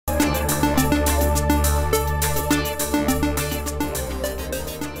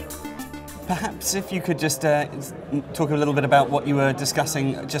Perhaps if you could just talk a little bit about what you were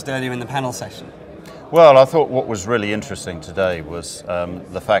discussing just earlier in the panel session. Well, I thought what was really interesting today was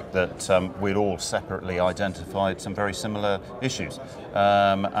the fact that we'd all separately identified some very similar issues.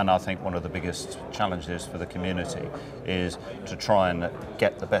 And I think one of the biggest challenges for the community is to try and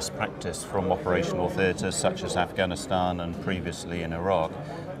get the best practice from operational theatres such as Afghanistan and previously in Iraq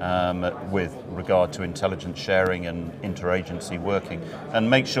with regard to intelligence sharing and interagency working, and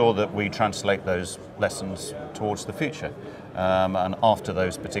make sure that we translate those lessons towards the future. And after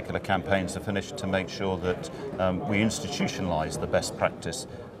those particular campaigns are finished, to make sure that we institutionalise the best practice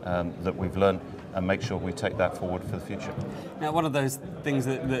that we've learned and make sure we take that forward for the future. Now, one of those things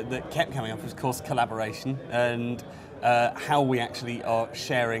that kept coming up was, of course, collaboration and how we actually are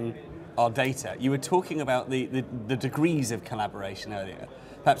sharing our data. You were talking about the degrees of collaboration earlier.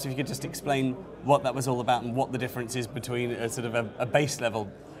 Perhaps if you could just explain what that was all about and what the difference is between a sort of a base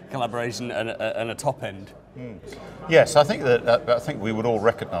level collaboration and a top end. Yes, I think we would all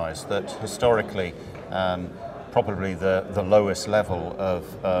recognise that historically, probably the lowest level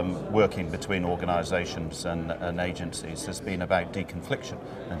of working between organisations and agencies has been about deconfliction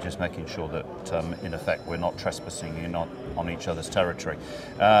and just making sure that, in effect, we're not trespassing and not on each other's territory.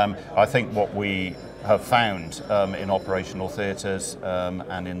 I think what we have found in operational theatres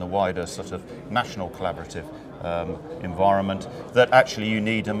and in the wider sort of national collaborative environment, that actually you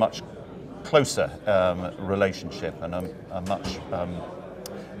need a much closer relationship and a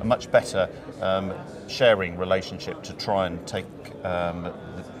much better sharing relationship to try and take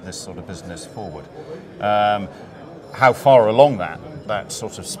this sort of business forward. How far along that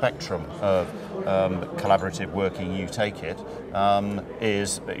sort of spectrum of collaborative working you take it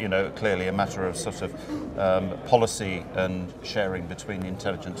is, clearly a matter of sort of policy and sharing between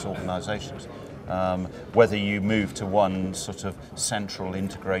intelligence organisations. Whether you move to one sort of central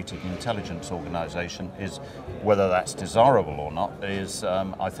integrated intelligence organisation is, whether that's desirable or not, is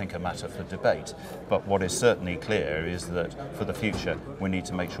I think a matter for debate. But what is certainly clear is that for the future we need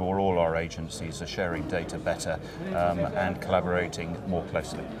to make sure all our agencies are sharing data better and collaborating more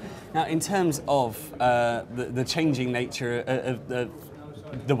closely. Now, in terms of the changing nature of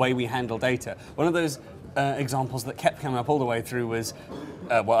the way we handle data, one of those examples that kept coming up all the way through was,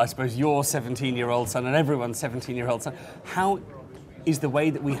 well, I suppose your 17-year-old son and everyone's 17-year-old son. How is the way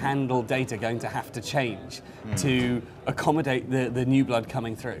that we handle data going to have to change to accommodate the new blood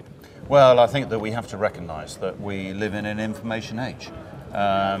coming through? Well, I think that we have to recognise that we live in an information age.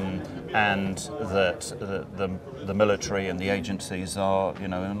 And that the military and the agencies are,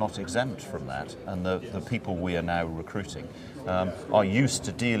 are not exempt from that. And the people we are now recruiting are used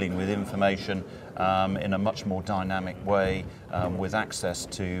to dealing with information in a much more dynamic way, with access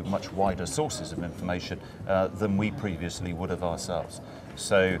to much wider sources of information than we previously would have ourselves.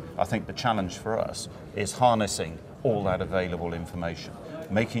 So I think the challenge for us is harnessing all that available information,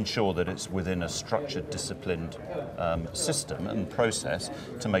 making sure that it's within a structured, disciplined system and process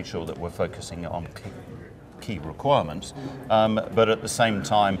to make sure that we're focusing on key requirements, but at the same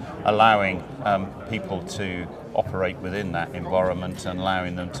time allowing people to operate within that environment and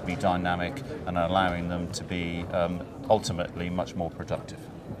allowing them to be dynamic and allowing them to be ultimately much more productive.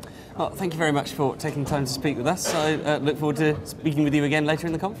 Well, thank you very much for taking time to speak with us. I look forward to speaking with you again later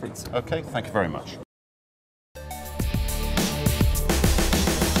in the conference. Okay, thank you very much.